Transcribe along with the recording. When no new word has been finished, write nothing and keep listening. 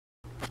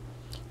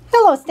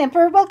Hello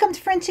Stamper, welcome to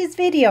Frenchie's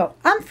video.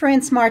 I'm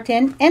Franz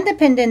Martin,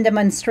 independent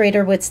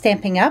demonstrator with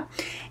Stampin'Up.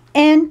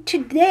 And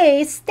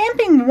today,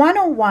 Stamping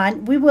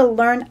 101, we will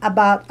learn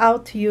about how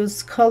to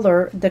use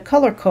color, the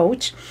color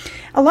coach.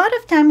 A lot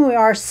of time we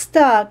are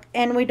stuck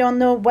and we don't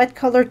know what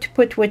color to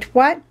put with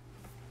what.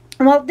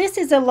 Well, this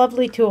is a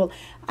lovely tool.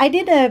 I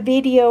did a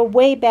video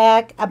way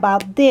back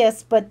about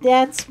this, but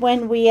that's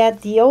when we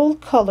had the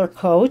old color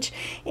coach,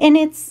 and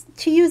it's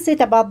to use it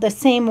about the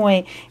same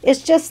way.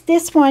 It's just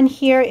this one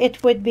here,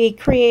 it would be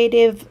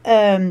creative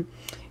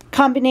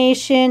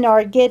combination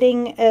or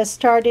getting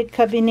started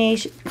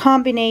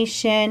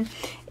combination,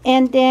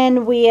 and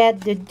then we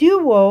had the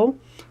duo,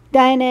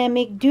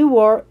 dynamic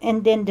duo,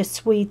 and then the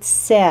sweet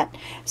set.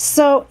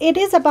 So it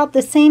is about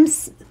the same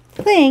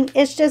thing.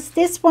 It's just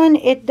this one,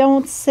 it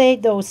don't say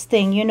those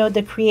things, you know,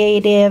 the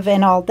creative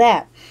and all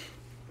that.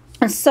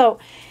 And so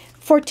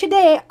for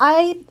today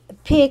I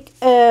pick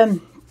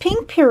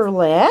pink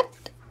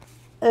perlette,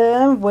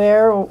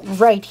 where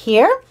right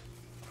here,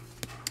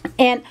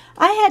 and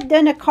I had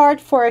done a card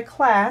for a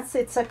class.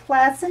 It's a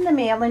class in the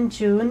mail in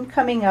June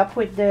coming up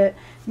with the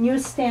new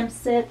stamp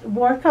set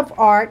work of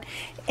art,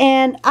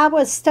 and I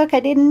was stuck. I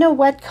didn't know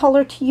what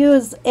color to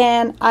use,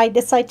 and I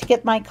decided to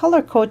get my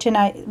color coach, and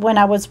when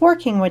I was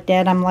working with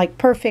that, I'm like,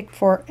 perfect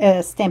for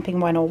Stamping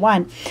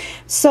 101.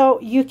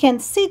 So you can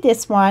see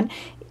this one.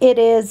 It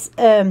is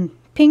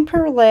pink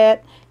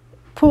perlette,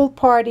 pool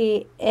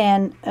party,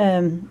 and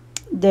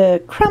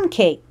the crumb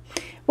cake.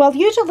 Well,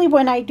 usually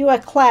when I do a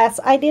class,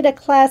 I did a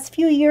class a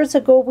few years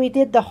ago. We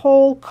did the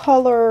whole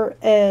color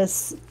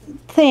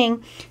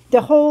thing,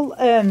 the whole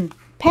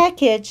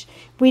package.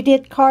 We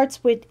did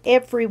cards with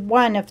every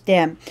one of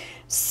them.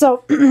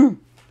 So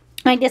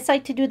I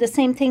decided to do the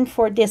same thing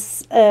for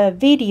this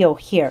video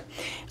here.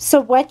 So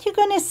what you're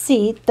going to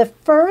see, the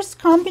first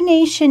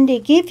combination they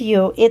give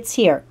you, it's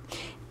here.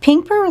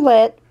 Pink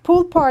perlette,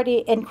 pool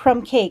party, and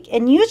crumb cake.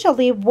 And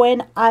usually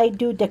when I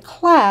do the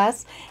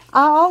class,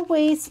 I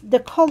always,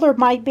 the color,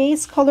 my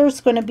base color is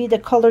going to be the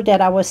color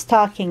that I was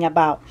talking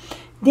about.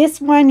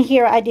 This one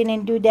here, I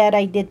didn't do that.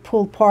 I did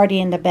pool party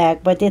in the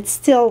back, but it's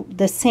still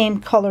the same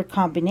color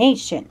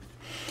combination.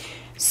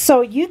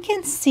 So you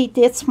can see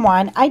this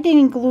one. I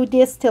didn't glue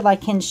this till I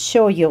can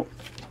show you.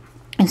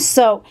 And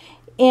so,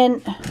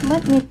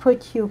 let me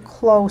put you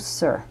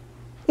closer.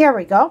 Here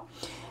we go.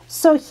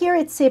 So here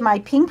it's in my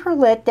pink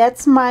perlette.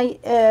 That's my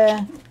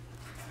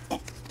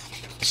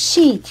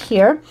sheet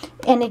here,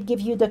 and it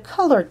gives you the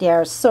color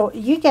there. So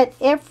you get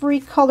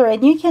every color,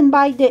 and you can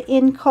buy the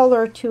in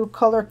color to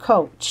color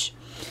coach.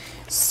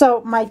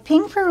 So my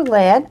pink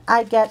perlette,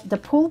 I got the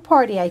pool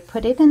party. I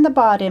put it in the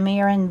bottom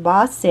here and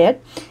emboss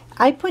it.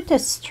 I put a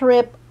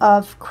strip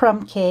of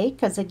crumb cake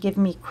because it gives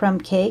me crumb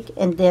cake,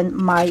 and then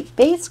my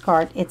base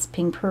card, it's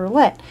pink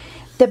perlette.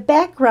 The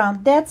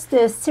background, that's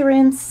the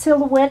Syrian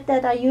silhouette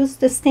that I used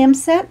the stamp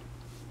set,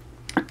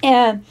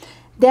 and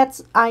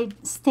that's, I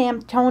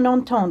stamp tone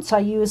on tone. So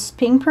I use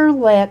pink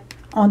perlette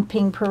on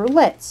pink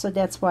perlette. So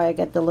that's why I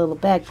got the little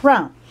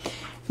background.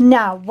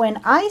 Now,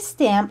 when I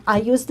stamp, I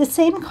use the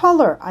same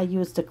color. I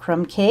use the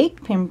crumb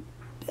cake, pink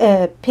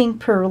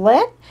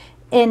perlette,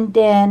 and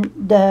then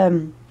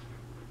the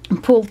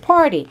pool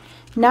party.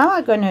 Now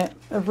I'm going to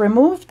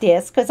remove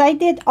this because I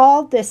did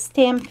all the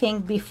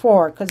stamping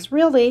before, because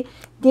really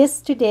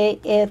this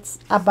today it's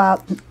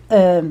about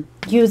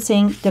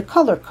using the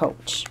color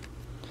coach.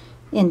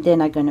 And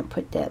then I'm going to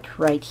put that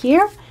right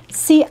here.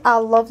 See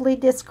how lovely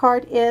this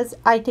card is?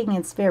 I think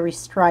it's very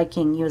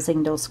striking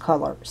using those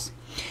colors.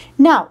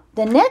 Now,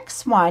 the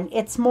next one,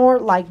 it's more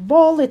like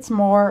bold. It's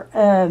more,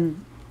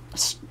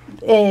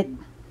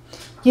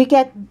 you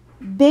get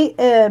big,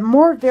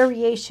 more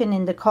variation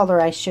in the color,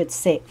 I should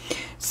say.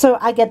 So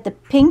I get the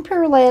pink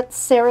perlette,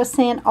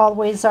 Saracen,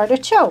 always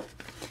artichoke.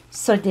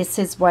 So this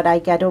is what I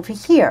got over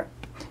here.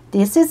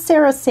 This is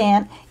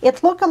Saracen.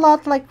 It look a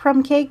lot like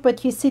crumb cake,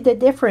 but you see the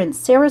difference.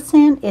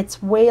 Saracen,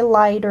 it's way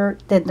lighter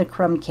than the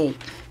crumb cake,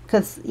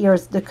 because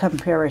here's the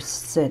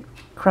comparison.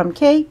 Crumb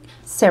cake,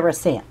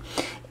 Saracen.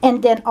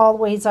 And then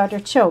always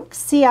artichoke.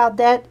 See how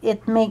that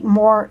it make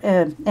more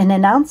an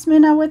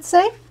announcement, I would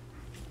say.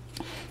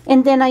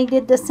 And then I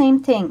did the same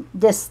thing.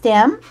 The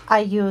stem, I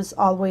use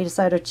always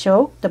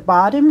artichoke. The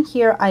bottom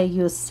here, I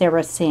use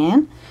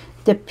Saracen.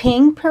 The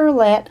pink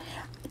perlette.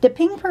 The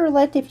pink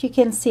perlette, if you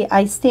can see,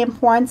 I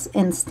stamp once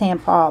and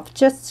stamp off,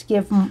 just to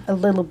give them a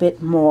little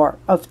bit more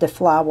of the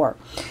flower.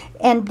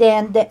 And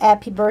then the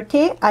happy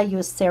birthday, I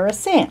use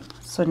Saracen.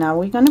 So now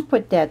we're going to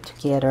put that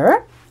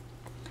together.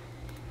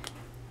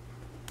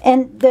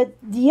 And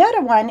the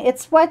other one,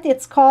 it's what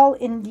it's called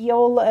in the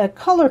old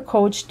color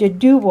coach, the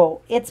duo.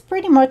 It's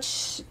pretty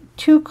much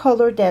two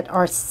colors that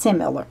are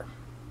similar.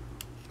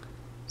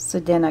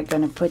 So then I'm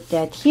going to put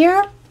that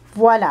here.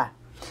 Voila.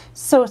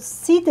 So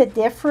see the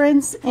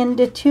difference in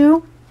the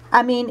two?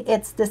 I mean,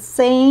 it's the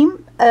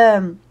same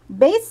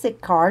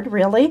basic card,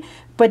 really,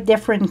 but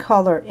different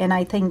color. And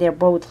I think they're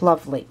both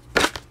lovely.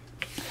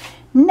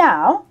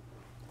 Now,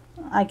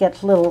 I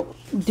get little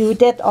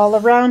doodad all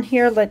around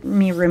here. Let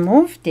me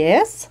remove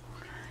this.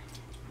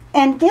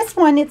 And this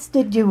one, it's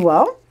the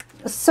duo.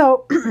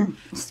 So,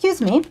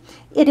 excuse me,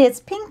 it is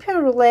Pink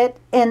Perlette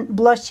and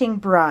Blushing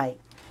Bright.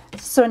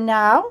 So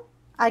now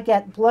I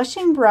got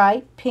Blushing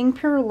Bright, Pink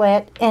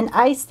Perlette, and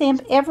I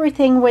stamped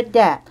everything with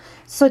that.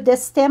 So the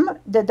stem,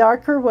 the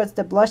darker was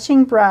the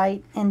Blushing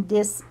Bright, and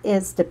this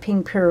is the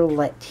Pink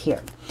Perlette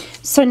here.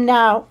 So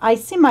now I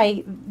see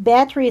my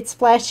battery, it's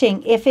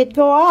flashing. If it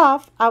go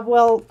off, I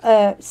will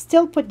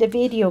still put the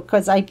video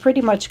because I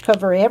pretty much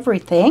cover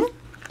everything.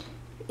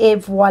 Et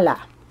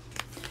voila.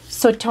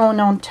 So tone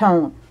on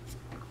tone.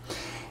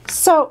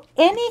 So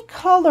any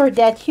color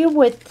that you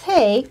would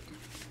take,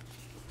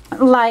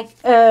 like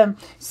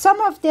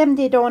some of them,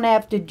 they don't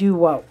have the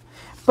duo,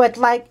 but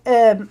like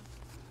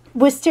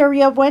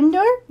Wisteria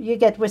Wonder, you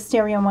get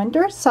Wisteria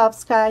Wonder, Soft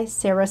Sky,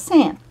 Sarah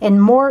Sand.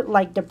 And more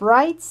like the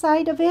bright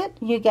side of it,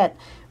 you get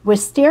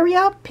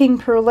Wisteria,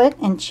 Pink Perlette,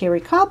 and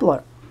Cherry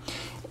Cobbler.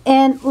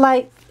 And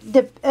like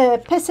the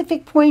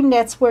Pacific Point,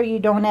 that's where you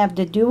don't have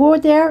the duo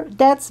there.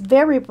 That's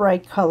very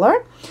bright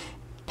color.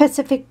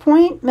 Pacific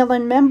Point,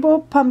 Melon Mambo,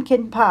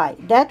 Pumpkin Pie.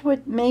 That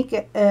would make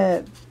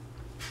a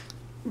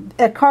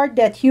card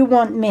that you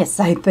won't miss,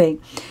 I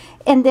think.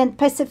 And then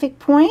Pacific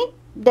Point,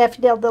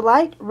 Daffodil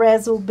Delight,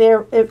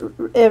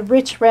 Razzleberry,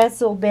 Rich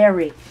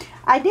Razzleberry.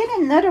 I did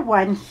another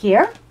one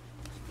here.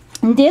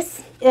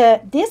 This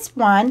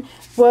one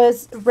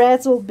was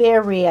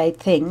Razzleberry, I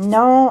think.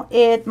 No,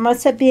 it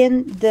must have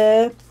been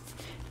the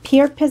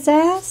Pure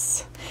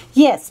Pizzazz.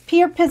 Yes,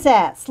 Pure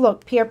Pizzazz.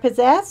 Look, Pure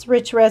Pizzazz,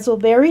 Rich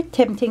Razzleberry,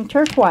 Tempting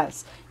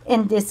Turquoise.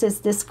 And this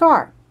is this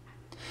card.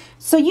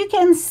 So you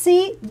can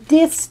see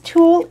this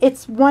tool,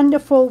 it's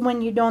wonderful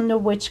when you don't know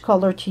which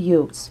color to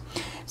use.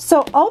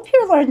 So hope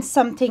you learned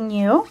something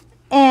new.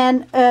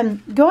 And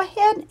go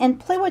ahead and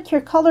play with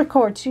your color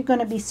codes. You're going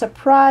to be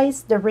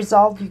surprised the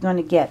result you're going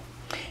to get.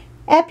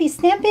 Happy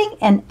stamping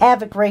and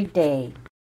have a great day.